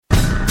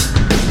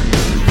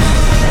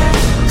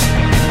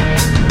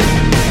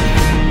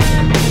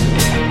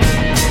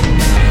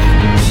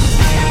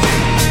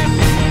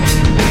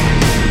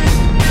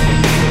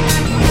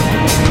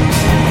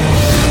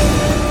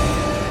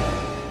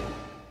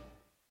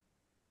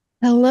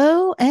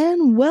Hello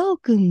and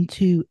welcome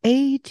to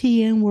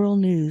ATN World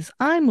News.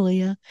 I'm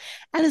Leah,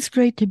 and it's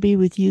great to be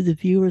with you, the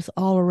viewers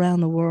all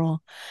around the world.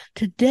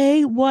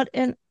 Today, what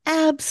an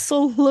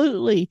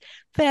absolutely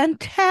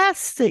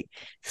fantastic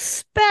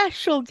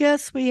special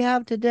guest we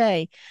have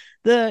today.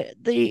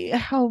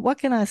 What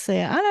can I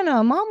say? I don't know.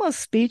 I'm almost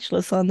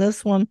speechless on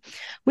this one.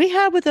 We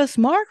have with us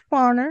Mark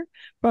Farner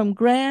from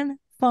Grand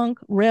Funk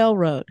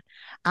Railroad.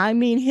 I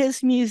mean,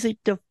 his music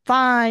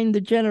defined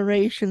the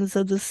generations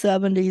of the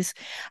 70s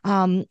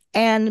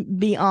and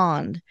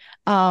beyond.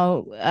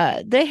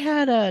 They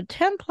had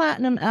 10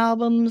 platinum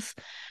albums,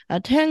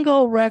 10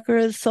 gold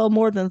records, sold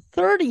more than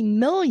 30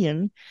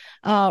 million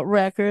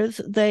records.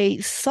 They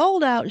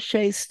sold out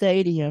Shea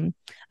Stadium.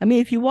 I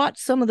mean, if you watch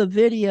some of the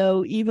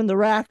video, even the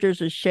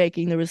rafters are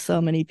shaking. There were so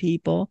many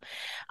people.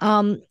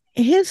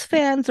 His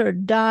fans are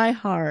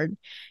diehard.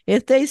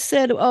 If they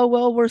said, oh,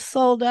 well, we're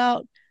sold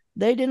out,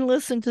 they didn't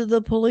listen to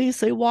the police.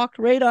 They walked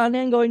right on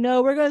in going,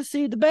 no, we're going to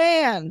see the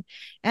band.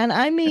 And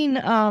I mean,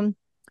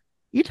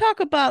 you talk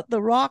about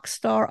the rock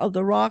star of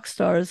the rock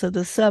stars of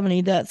the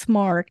 70s. That's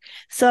Mark.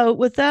 So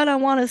with that, I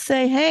want to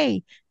say,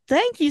 hey,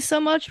 thank you so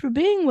much for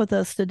being with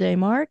us today,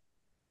 Mark.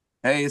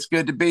 Hey, it's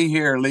good to be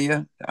here,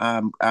 Leah.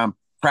 I'm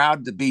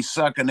proud to be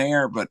sucking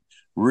air, but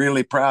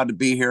really proud to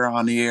be here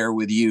on the air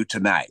with you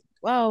tonight.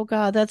 Oh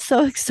God, that's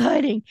so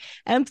exciting.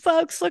 And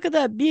folks, look at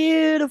that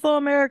beautiful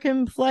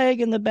American flag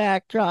in the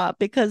backdrop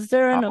because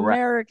they're All an right.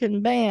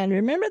 American band.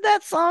 Remember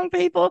that song,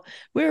 people?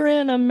 We're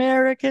an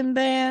American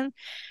band.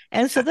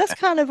 And so that's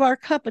kind of our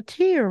cup of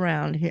tea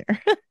around here.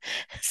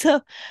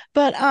 So,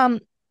 but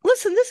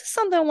listen, this is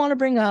something I want to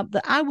bring up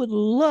that I would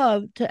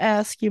love to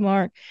ask you,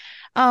 Mark.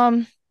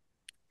 Um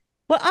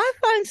what I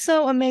find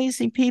so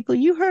amazing, people,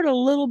 you heard a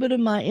little bit of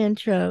my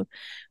intro,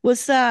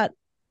 was that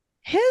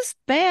his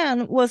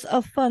band was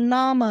a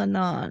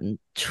phenomenon,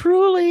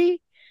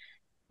 truly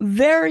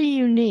very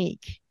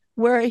unique,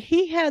 where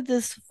he had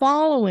this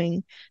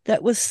following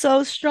that was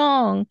so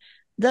strong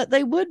that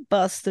they would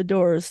bust the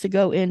doors to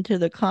go into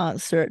the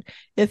concert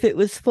if it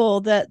was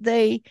full. That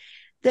they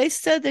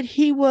said that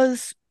he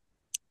was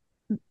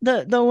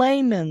the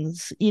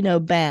layman's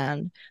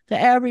band, the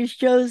average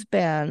Joe's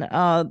band.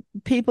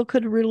 People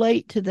could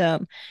relate to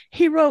them.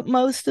 He wrote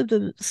most of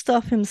the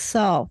stuff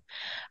himself.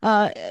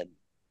 uh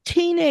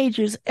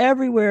Teenagers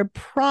everywhere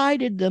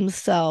prided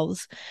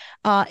themselves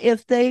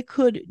if they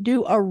could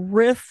do a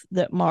riff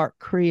that Mark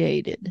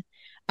created.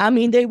 I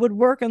mean, they would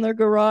work in their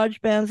garage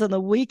bands on the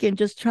weekend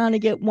just trying to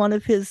get one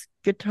of his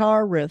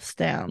guitar riffs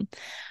down.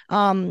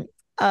 Um,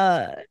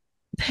 uh,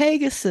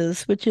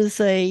 Pegasus, which is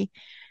a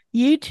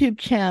YouTube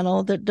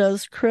channel that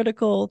does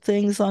critical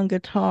things on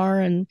guitar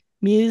and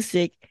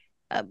music,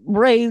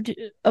 raved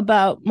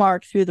about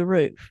Mark through the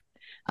roof.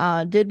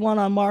 Did one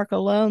on Mark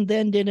alone,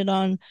 then did it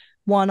on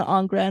one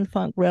on Grand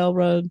Funk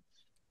Railroad.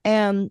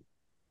 And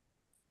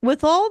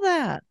with all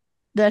that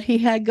he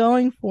had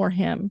going for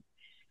him,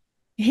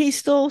 he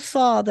still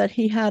saw that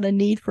he had a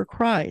need for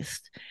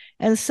Christ.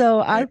 And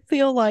so Yeah. I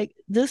feel like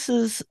this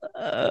is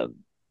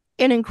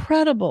an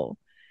incredible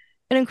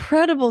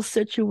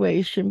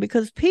situation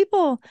because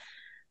people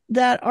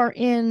that are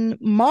in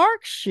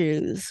Mark's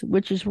shoes,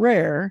 which is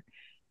rare,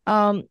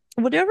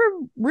 would ever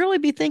really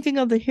be thinking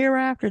of the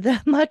hereafter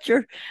that much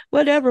or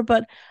whatever.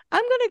 But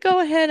I'm going to go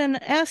ahead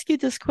and ask you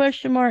this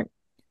question, Mark.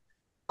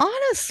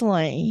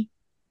 Honestly,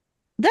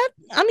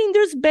 I mean,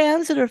 there's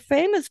bands that are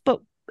famous,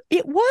 but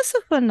it was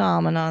a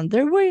phenomenon.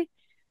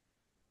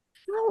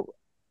 How,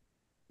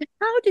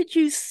 how did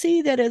you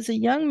see that as a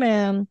young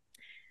man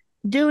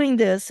doing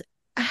this?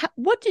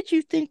 What did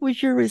you think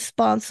was your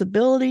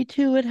responsibility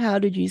to it? How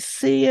did you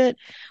see it?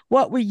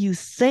 What were you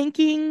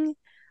thinking?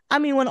 I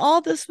mean, when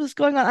all this was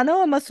going on, I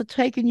know it must have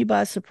taken you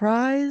by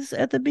surprise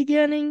at the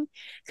beginning.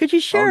 Could you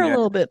Oh, share a yeah.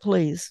 little bit,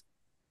 please?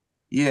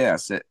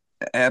 Yes,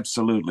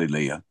 absolutely,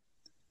 Leah.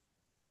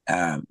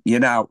 You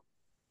know,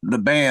 the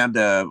band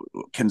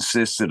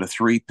consisted of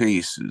three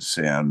pieces,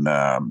 and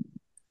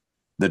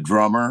the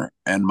drummer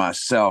and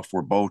myself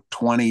were both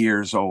 20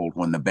 years old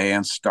when the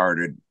band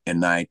started in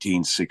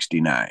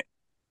 1969.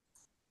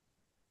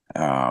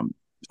 Um,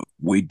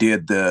 we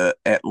did the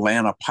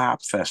Atlanta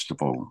Pop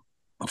Festival,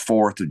 the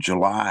 4th of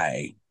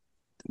July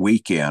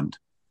weekend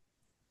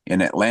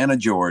in Atlanta,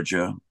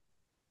 Georgia,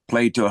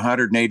 played to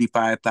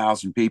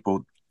 185,000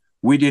 people.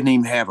 We didn't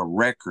even have a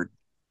record,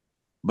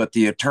 but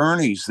the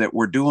attorneys that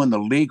were doing the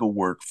legal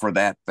work for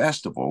that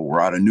festival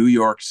were out of New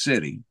York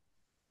City,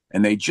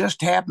 and they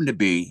just happened to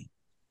be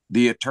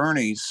the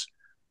attorneys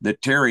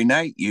that Terry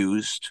Knight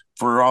used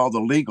for all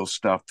the legal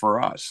stuff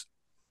for us.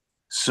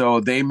 So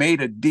they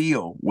made a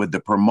deal with the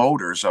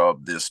promoters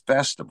of this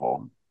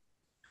festival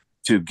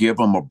to give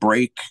them a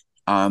break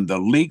on the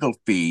legal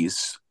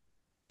fees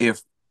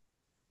if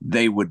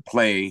they would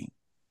play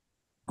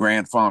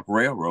Grand Funk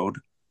Railroad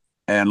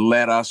and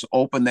let us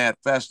open that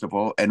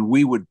festival and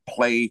we would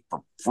play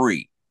for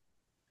free.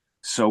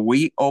 So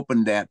we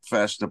opened that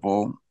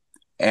festival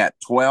at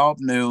 12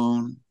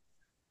 noon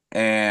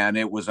and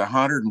it was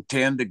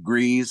 110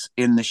 degrees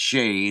in the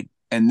shade.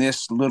 And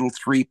this little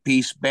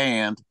three-piece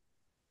band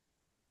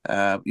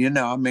I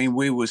mean,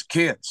 we was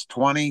kids,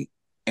 20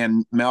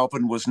 and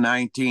Melvin was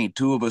 19,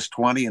 two of us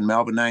 20 and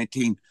Melvin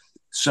 19.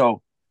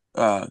 So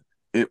uh,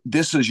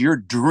 this is your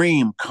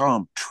dream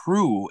come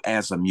true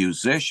as a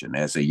musician,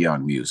 as a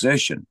young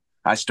musician.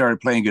 I started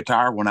playing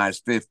guitar when I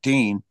was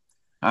 15.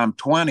 I'm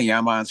 20.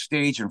 I'm on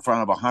stage in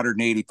front of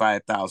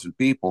 185,000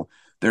 people.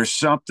 There's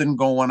something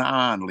going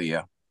on,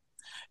 Leah.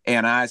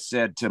 And I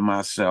said to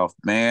myself,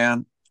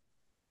 man,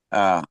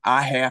 I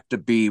have to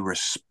be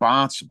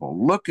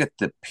responsible. Look at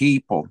the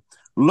people.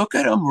 Look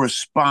at them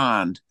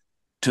respond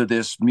to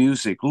this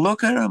music.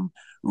 Look at them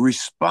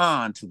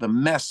respond to the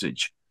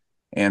message.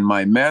 And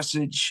my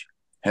message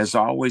has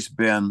always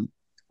been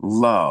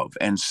love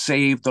and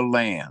save the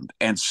land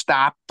and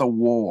stop the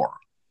war.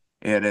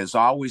 It has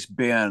always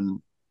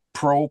been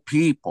pro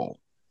people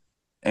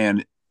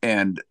and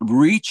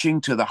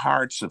reaching to the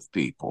hearts of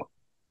people.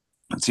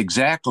 It's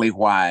exactly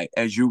why,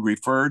 as you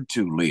referred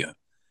to, Leah,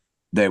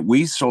 that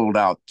we sold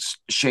out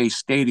Shea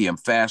Stadium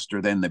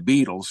faster than the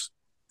Beatles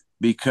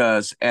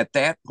because at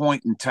that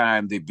point in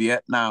time, the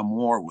Vietnam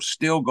War was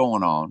still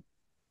going on.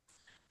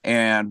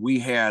 And we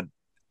had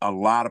a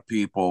lot of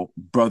people,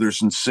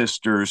 brothers and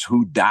sisters,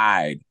 who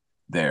died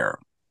there.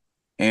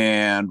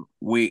 And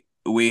we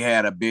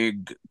had a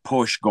big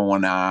push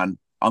going on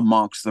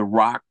amongst the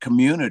rock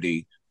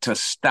community to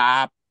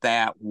stop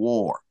that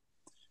war.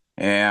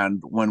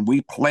 And when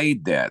we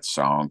played that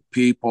song,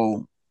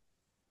 people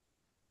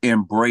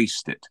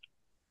embraced it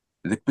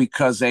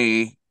because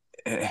they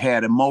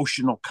had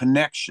emotional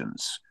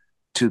connections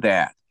to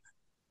that.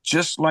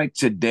 Just like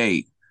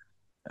today,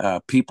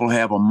 people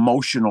have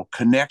emotional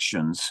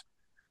connections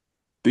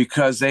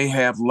because they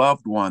have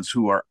loved ones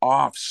who are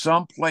off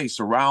someplace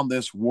around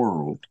this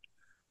world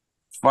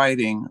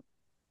fighting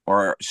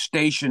or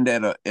stationed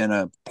in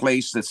a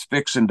place that's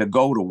fixing to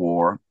go to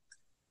war.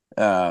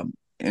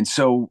 And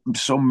so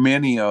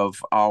many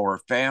of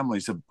our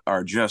families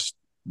are just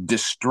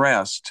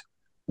distressed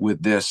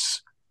with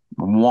this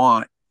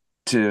want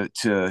to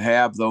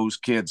have those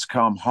kids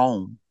come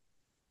home.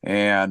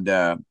 And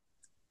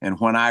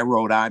when I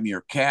wrote "I'm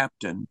Your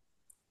Captain,"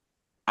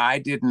 I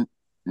didn't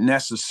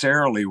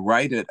necessarily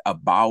write it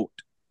about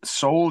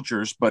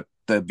soldiers, but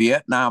the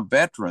Vietnam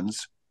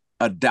veterans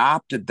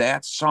adopted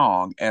that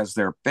song as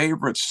their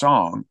favorite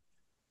song.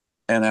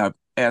 And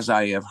as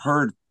I have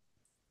heard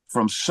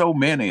from so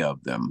many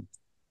of them,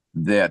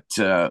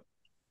 that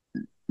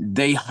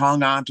they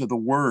hung on to the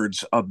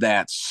words of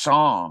that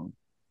song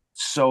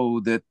so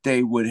that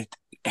they would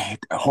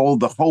hold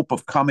the hope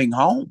of coming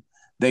home.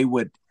 They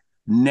would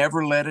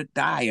never let it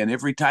die. And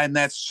every time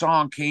that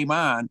song came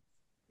on,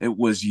 it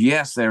was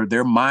yes,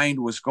 their mind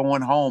was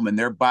going home and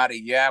their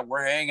body, yeah,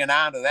 we're hanging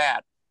on to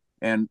that.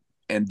 And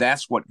and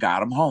that's what got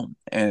them home.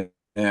 And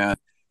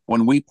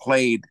when we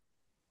played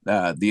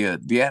the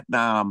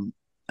Vietnam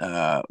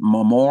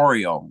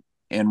Memorial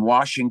in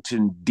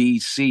Washington,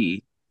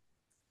 D.C.,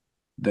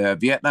 the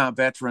Vietnam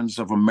Veterans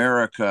of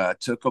America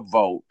took a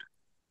vote,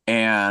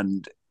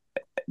 and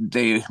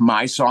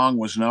my song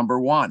was number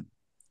one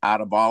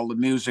out of all the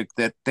music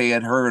that they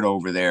had heard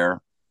over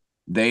there.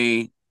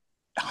 They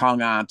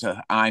hung on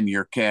to "I'm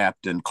Your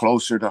Captain"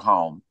 closer to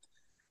home,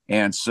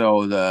 and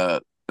so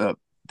the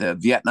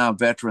Vietnam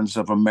Veterans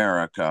of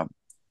America,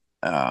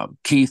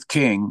 Keith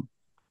King,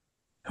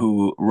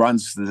 who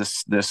runs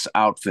this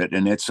outfit,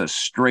 and it's a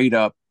straight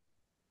up,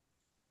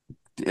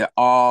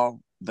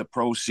 all the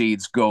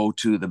proceeds go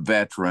to the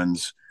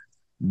veterans.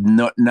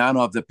 None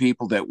of the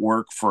people that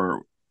work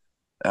for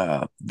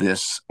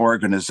this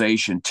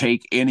organization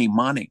take any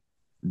money.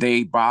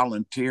 They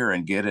volunteer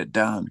and get it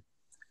done.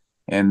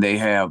 And they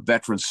have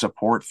Veterans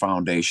Support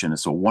Foundation.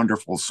 It's a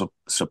wonderful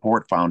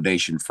support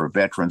foundation for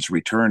veterans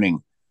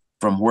returning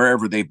from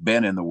wherever they've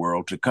been in the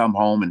world to come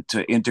home and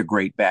to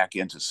integrate back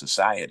into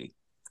society.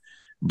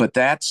 But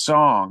that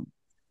song,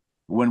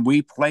 when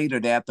we played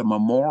it at the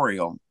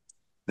memorial,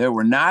 there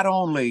were not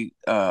only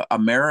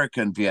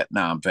American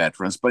Vietnam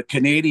veterans, but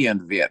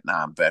Canadian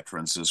Vietnam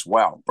veterans as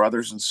well,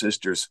 brothers and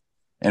sisters.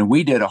 And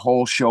we did a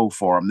whole show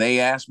for them. They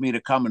asked me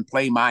to come and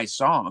play my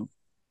song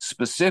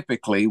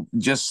specifically.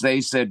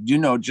 They said,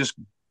 just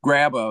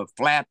grab a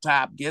flat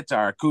top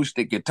guitar,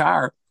 acoustic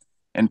guitar,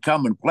 and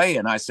come and play.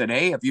 And I said,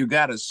 hey, if you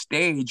got a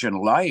stage and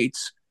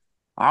lights,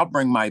 I'll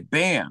bring my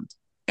band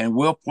and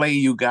we'll play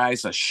you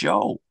guys a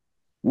show.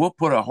 We'll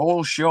put a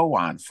whole show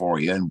on for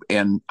you.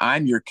 And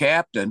 "I'm Your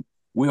Captain."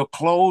 We'll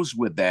close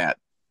with that.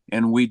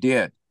 And we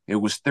did. It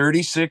was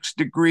 36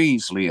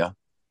 degrees, Leah.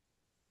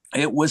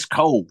 It was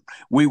cold.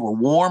 We were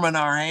warming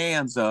our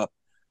hands up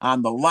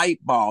on the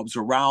light bulbs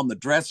around the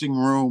dressing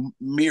room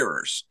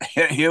mirrors.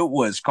 It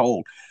was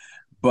cold.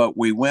 But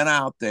we went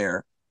out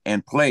there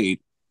and played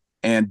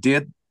and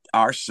did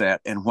our set.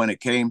 And when it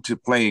came to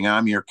playing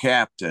 "I'm Your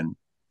Captain,"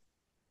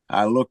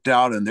 I looked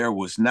out and there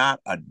was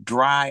not a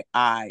dry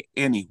eye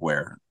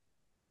anywhere.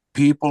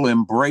 People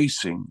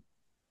embracing,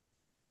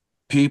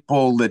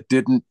 people that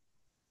didn't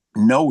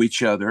know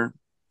each other.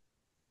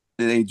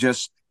 They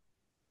just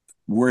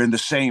were in the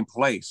same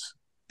place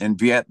in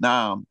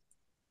Vietnam,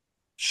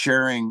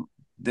 sharing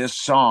this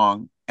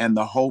song and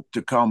the hope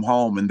to come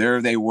home. And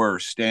there they were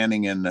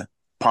standing in the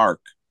park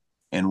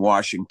in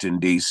Washington,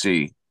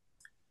 D.C.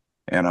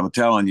 And I'm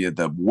telling you,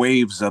 the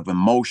waves of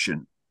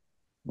emotion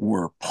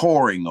were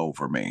pouring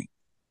over me.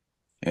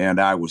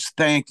 And I was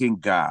thanking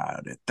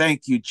God.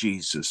 Thank you,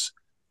 Jesus.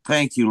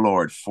 Thank you,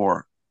 Lord,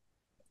 for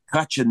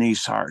touching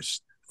these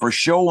hearts, for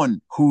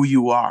showing who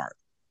you are.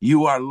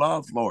 You are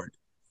love, Lord.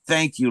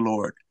 Thank you,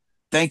 Lord.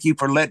 Thank you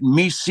for letting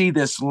me see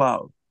this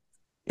love.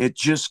 It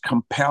just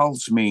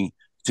compels me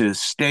to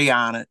stay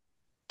on it,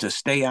 to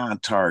stay on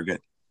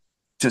target,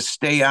 to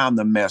stay on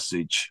the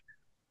message.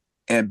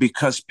 And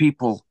because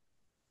people,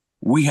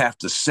 we have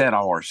to set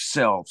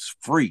ourselves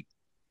free.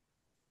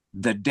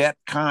 The debt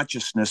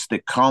consciousness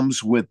that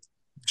comes with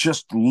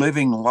just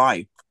living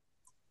life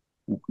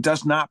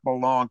does not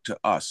belong to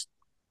us.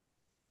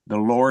 The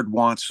Lord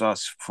wants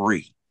us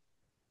free.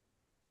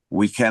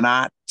 We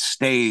cannot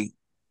stay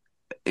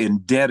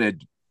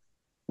indebted.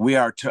 We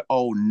are to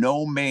owe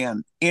no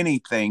man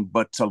anything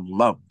but to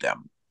love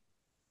them.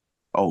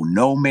 Owe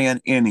no man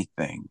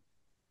anything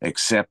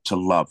except to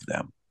love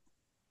them.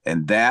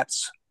 And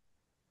that's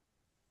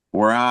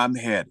where I'm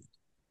headed.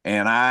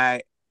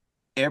 And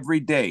every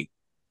day,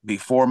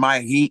 before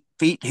my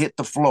feet hit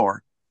the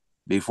floor,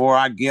 before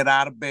I get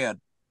out of bed,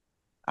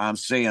 I'm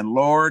saying,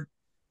 Lord,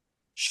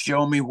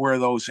 show me where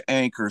those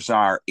anchors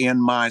are in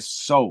my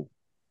soul.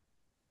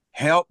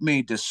 Help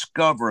me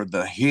discover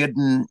the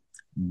hidden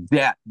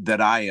debt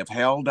that I have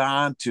held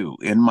on to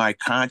in my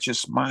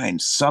conscious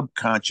mind,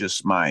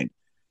 subconscious mind,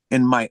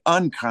 in my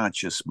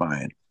unconscious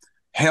mind.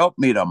 Help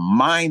me to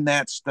mine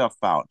that stuff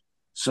out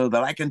so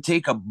that I can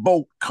take a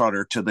bolt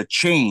cutter to the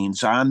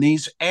chains on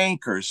these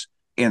anchors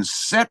and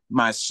set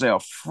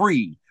myself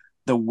free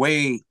the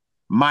way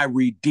my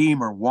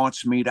Redeemer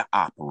wants me to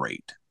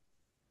operate.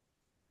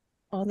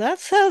 Well, that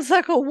sounds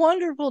like a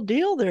wonderful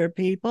deal there,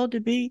 people, to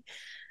be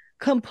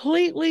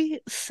completely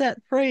set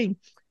free.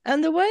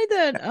 And the way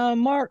that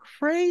Mark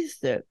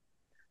phrased it,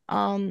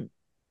 um,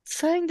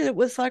 saying that it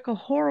was like a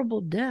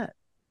horrible debt,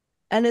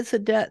 and it's a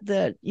debt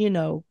that,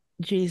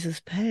 Jesus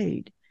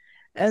paid.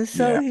 And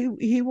so Yeah.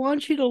 he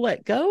wants you to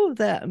let go of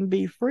that and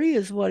be free,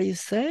 is what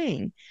he's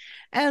saying.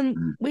 And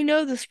Mm. we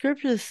know the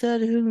scripture said,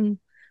 whom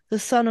the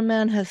Son of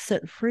Man has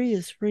set free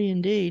is free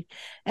indeed.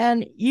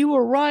 And you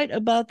were right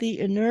about the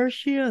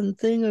inertia and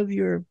thing of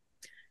your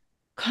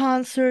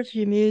concerts,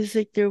 your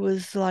music. There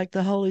was like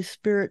the Holy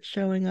Spirit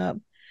showing up,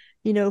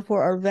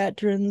 for our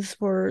veterans,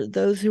 for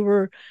those who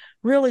were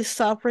really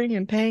suffering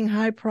and paying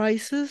high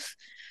prices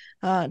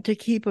to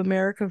keep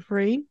America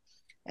free.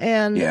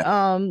 And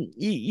Yeah.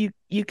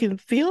 you can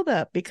feel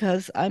that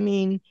because I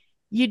mean,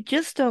 you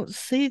just don't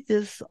see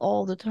this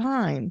all the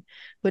time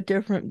with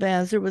different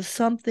bands. There was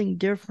something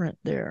different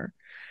there.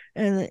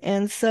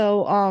 And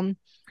so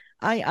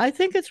I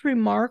think it's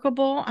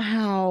remarkable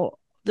how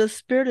the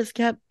Spirit has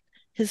kept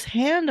his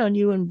hand on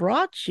you and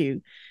brought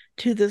you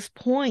to this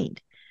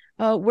point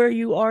where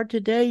you are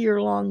today,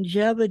 your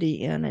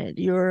longevity in it,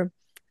 your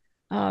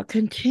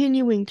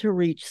continuing to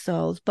reach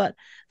souls. But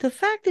the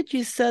fact that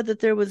you said that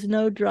there was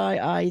no dry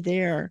eye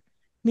there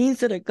means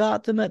that it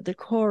got them at the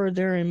core of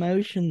their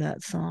emotion,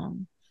 that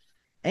song.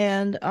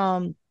 And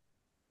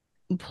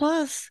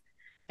plus,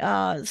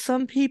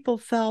 some people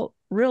felt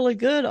really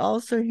good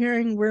also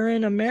hearing we're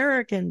an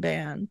American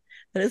band,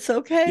 that it's Yeah.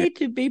 okay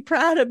to be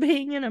proud of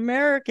being an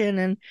American,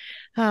 and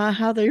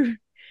how they,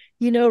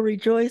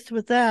 rejoiced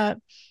with that.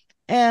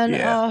 And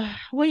Yeah.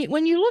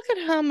 when you look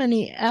at how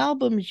many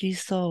albums you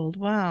sold,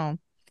 wow,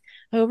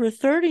 over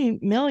 30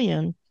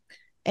 million,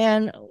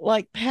 and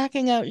like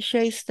packing out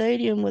Shea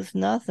Stadium was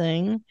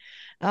nothing.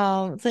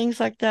 Things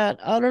like that,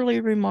 utterly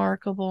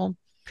remarkable.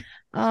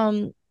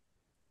 Um,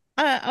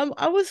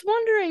 I was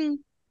wondering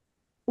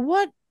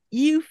what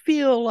you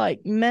feel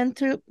like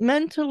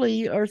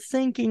mentally or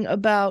thinking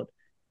about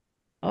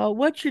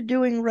what you're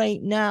doing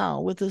right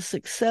now with the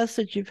success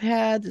that you've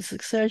had, the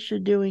success you're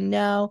doing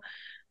now.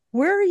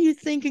 Where are you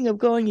thinking of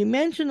going? You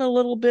mentioned a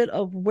little bit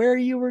of where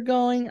you were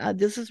going.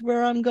 This is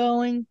where I'm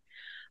going.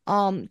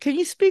 Can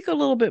you speak a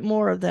little bit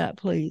more of that,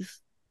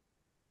 please?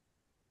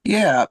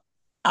 Yeah.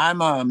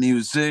 I'm a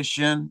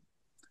musician.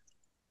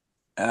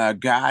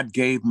 God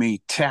gave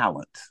me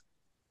talent,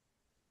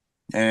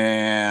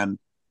 and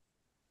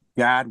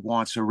God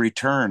wants a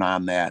return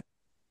on that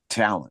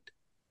talent.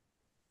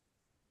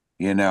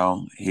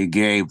 He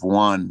gave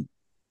one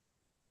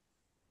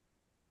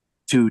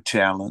two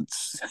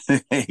talents,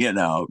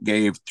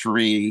 gave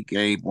three,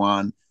 gave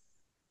one.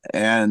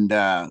 And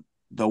the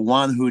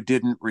one who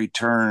didn't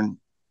return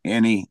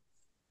any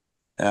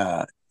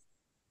uh,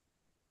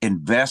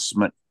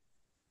 investment,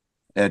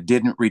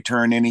 didn't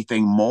return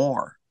anything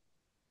more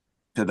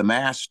to the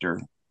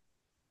master,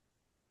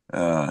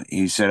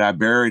 he said, I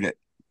buried it.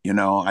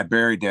 I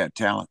buried that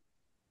talent.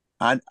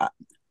 I,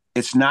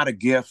 it's not a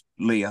gift,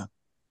 Leah.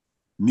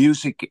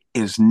 Music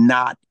is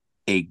not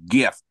a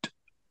gift.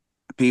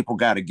 People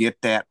got to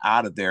get that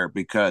out of there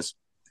because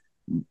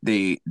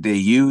they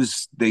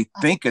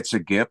think it's a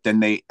gift,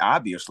 and they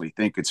obviously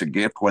think it's a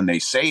gift when they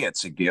say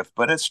it's a gift,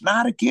 but it's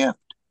not a gift.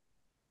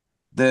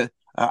 The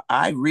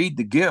I read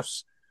the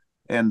gifts.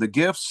 and the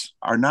gifts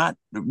are not,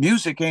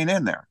 music ain't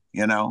in there,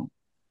 you know.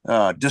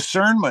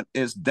 Discernment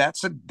is,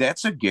 that's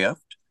a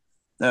gift.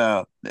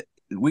 Uh,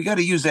 we got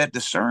to use that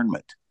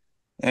discernment,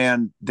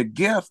 and the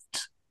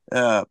gift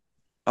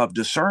of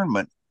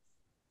discernment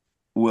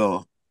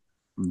will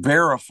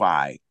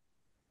verify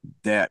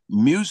that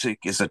music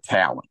is a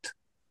talent.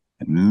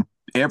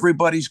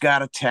 Everybody's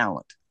got a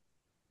talent.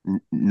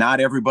 Not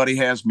everybody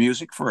has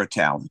music for a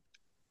talent,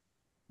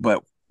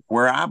 but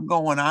where I'm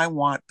going, I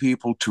want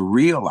people to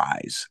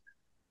realize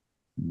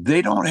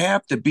they don't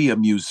have to be a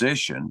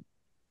musician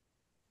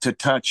to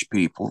touch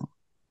people.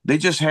 They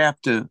just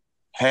have to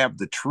have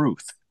the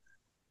truth.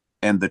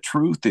 And the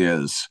truth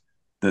is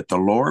that the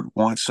Lord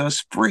wants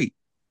us free.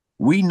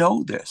 We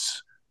know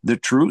this. The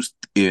truth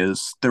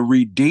is the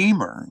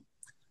Redeemer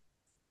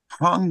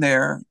hung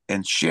there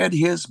and shed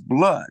his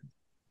blood,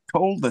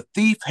 told the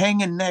thief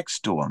hanging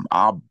next to him,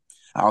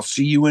 I'll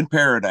see you in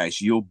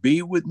paradise. You'll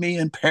be with me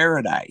in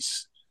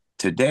paradise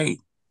today.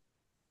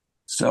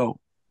 So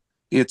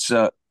it's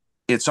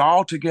it's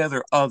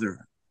altogether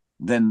other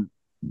than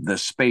the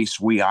space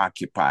we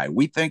occupy.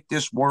 We think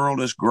this world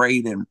is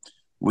great and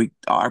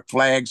our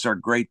flags are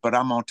great, but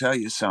I'm gonna tell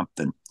you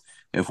something.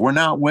 If we're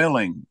not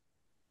willing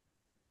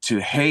to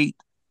hate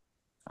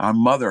our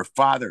mother,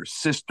 father,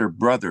 sister,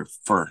 brother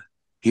for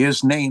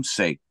his name's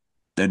sake,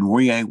 then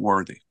we ain't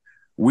worthy.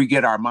 We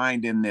get our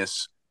mind in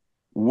this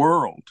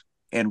world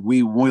and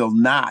we will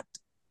not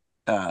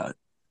uh,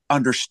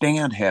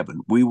 understand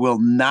heaven. We will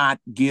not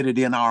get it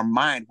in our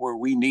mind where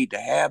we need to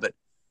have it,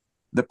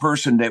 the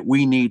person that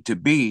we need to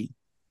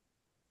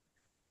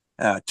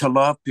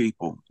love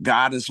people.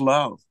 God is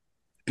love.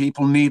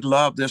 People need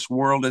love. This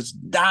world is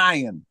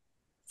dying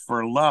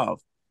for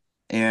love.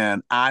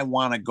 And I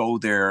want to go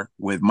there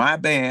with my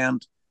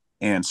band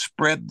and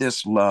spread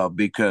this love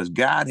because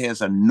God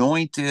has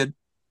anointed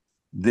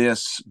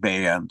this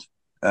band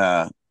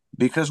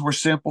because we're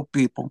simple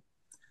people.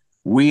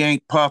 We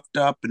ain't puffed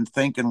up and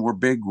thinking we're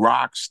big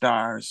rock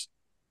stars.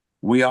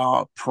 We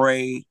all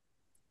pray.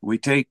 We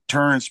take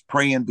turns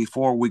praying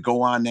before we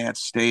go on that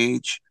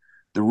stage.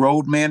 The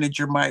road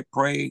manager might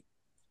pray.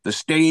 The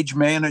stage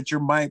manager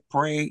might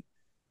pray.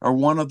 Or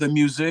one of the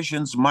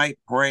musicians might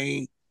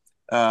pray.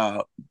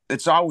 Uh,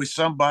 it's always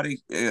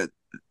somebody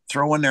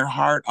throwing their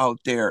heart out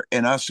there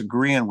and us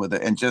agreeing with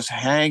it and just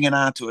hanging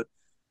on to it.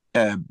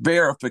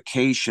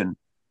 Verification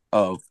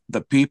of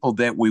the people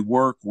that we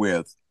work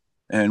with.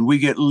 And we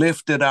get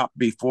lifted up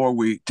before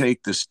we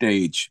take the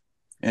stage.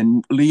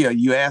 And Leah,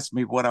 you asked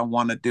me what I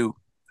want to do.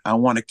 I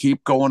want to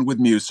keep going with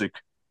music.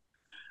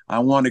 I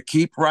want to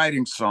keep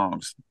writing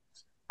songs.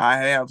 I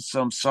have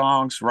some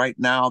songs right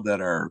now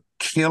that are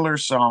killer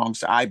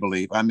songs, I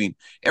believe. I mean,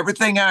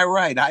 everything I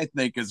write, I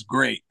think is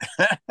great.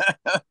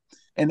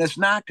 And it's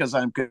not because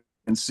I'm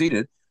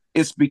conceited,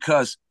 it's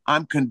because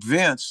I'm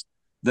convinced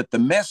that the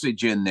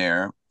message in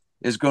there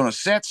is going to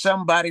set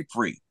somebody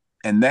free.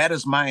 And that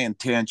is my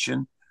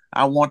intention.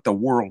 I want the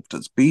world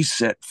to be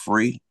set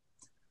free.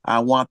 I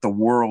want the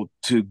world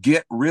to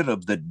get rid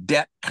of the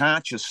debt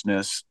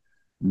consciousness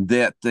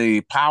that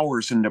the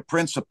powers and the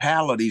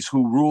principalities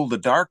who rule the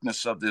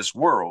darkness of this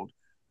world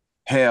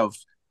have.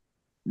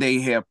 They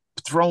have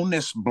thrown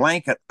this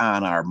blanket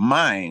on our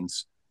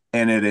minds,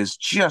 and it is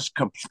just,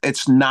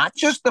 it's not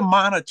just the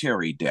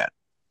monetary debt,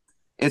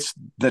 it's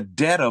the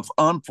debt of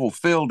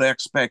unfulfilled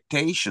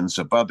expectations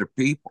of other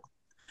people.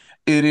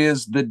 It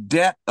is the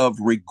debt of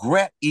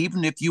regret,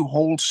 even if you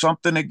hold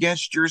something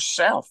against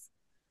yourself.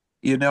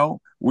 You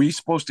know, we're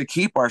supposed to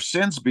keep our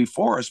sins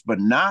before us, but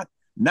not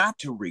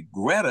to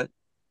regret it.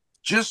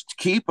 Just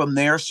keep them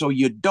there so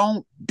you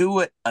don't do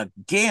it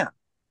again,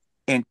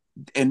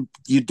 and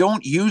you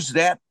don't use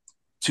that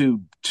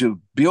to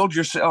build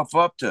yourself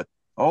up to,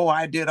 oh,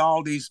 I did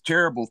all these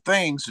terrible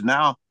things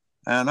now,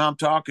 and I'm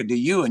talking to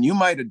you, and you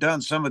might have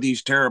done some of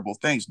these terrible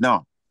things.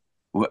 No,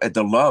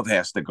 the love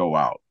has to go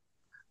out.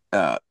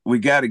 We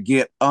got to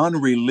get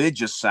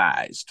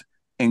unreligiousized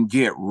and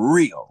get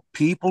real.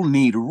 People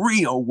need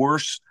real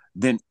worse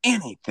than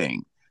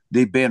anything.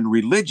 They've been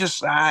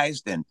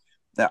religiousized, and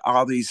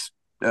all these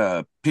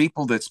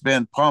people that's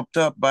been pumped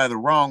up by the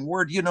wrong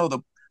word. You know,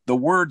 the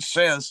word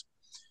says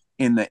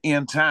in the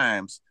end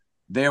times,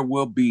 there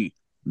will be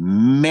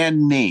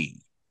many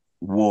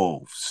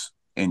wolves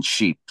in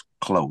sheep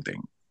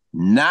clothing.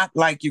 Not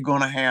like you're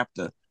going to have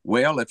to,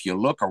 well, if you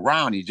look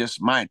around, you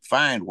just might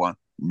find one.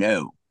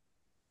 No,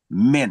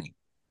 many.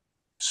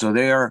 So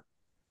they're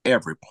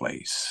every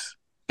place.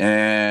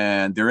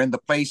 And they're in the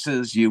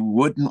places you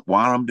wouldn't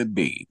want them to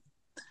be,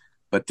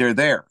 but they're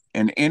there.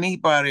 And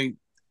anybody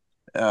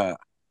uh,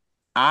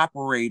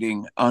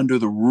 operating under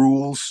the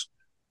rules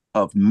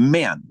of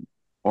men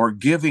or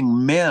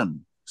giving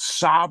men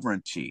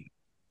sovereignty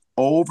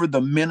over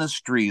the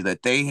ministry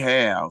that they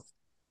have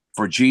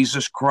for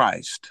Jesus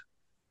Christ,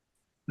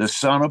 the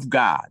Son of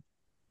God,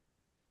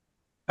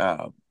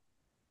 uh,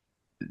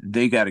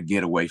 they got to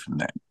get away from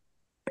that.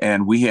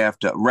 And we have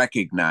to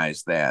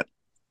recognize that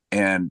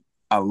and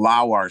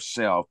allow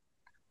ourselves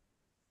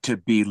to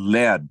be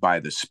led by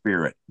the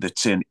Spirit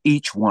that's in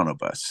each one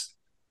of us.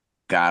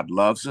 God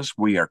loves us.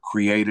 We are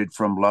created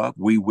from love.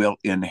 We will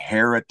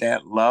inherit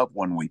that love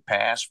when we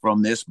pass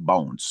from this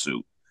bone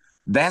suit.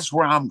 That's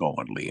where I'm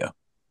going, Leah.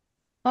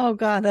 Oh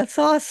God, that's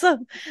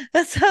awesome.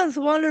 That sounds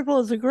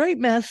wonderful. It's a great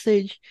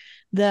message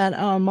that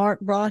Mark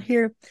brought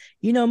here.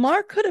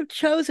 Mark could have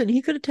chosen,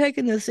 he could have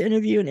taken this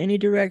interview in any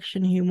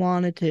direction he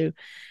wanted to.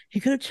 He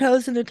could have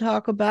chosen to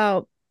talk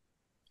about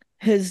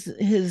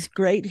his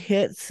great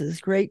hits, his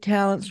great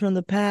talents from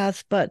the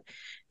past, but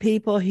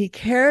people, he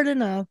cared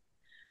enough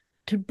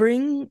to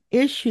bring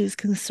issues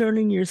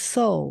concerning your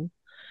soul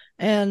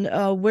and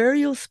where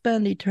you'll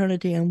spend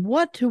eternity and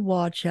what to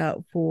watch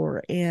out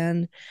for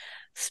and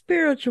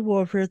spiritual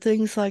warfare,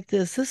 things like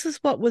this. This is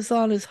what was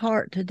on his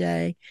heart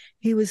today.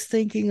 He was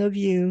thinking of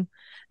you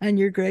and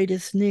your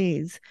greatest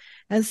needs.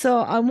 And so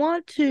I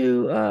want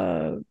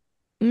to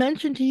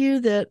mention to you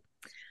that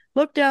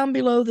look down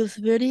below this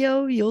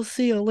video. You'll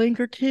see a link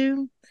or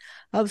two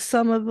of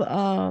some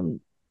of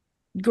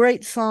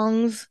great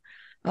songs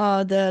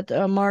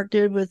that Mark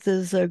did with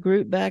his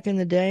group back in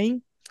the day.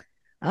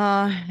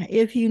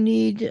 If you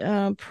need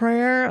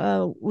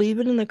prayer, leave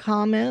it in the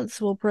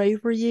comments. We'll pray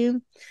for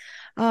you.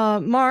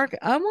 Mark,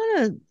 I want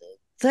to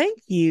thank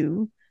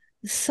you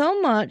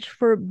so much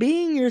for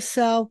being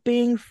yourself,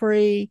 being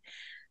free,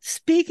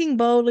 speaking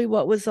boldly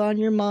what was on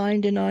your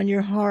mind and on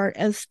your heart,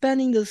 and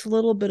spending this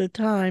little bit of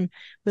time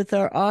with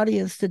our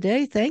audience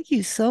today. Thank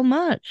you so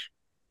much.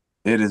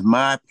 It is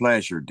my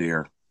pleasure,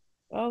 dear.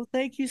 Oh,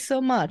 thank you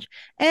so much.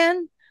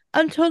 And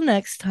until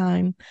next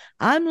time,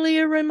 I'm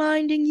Leah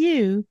reminding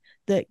you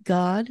that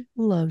God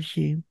loves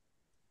you.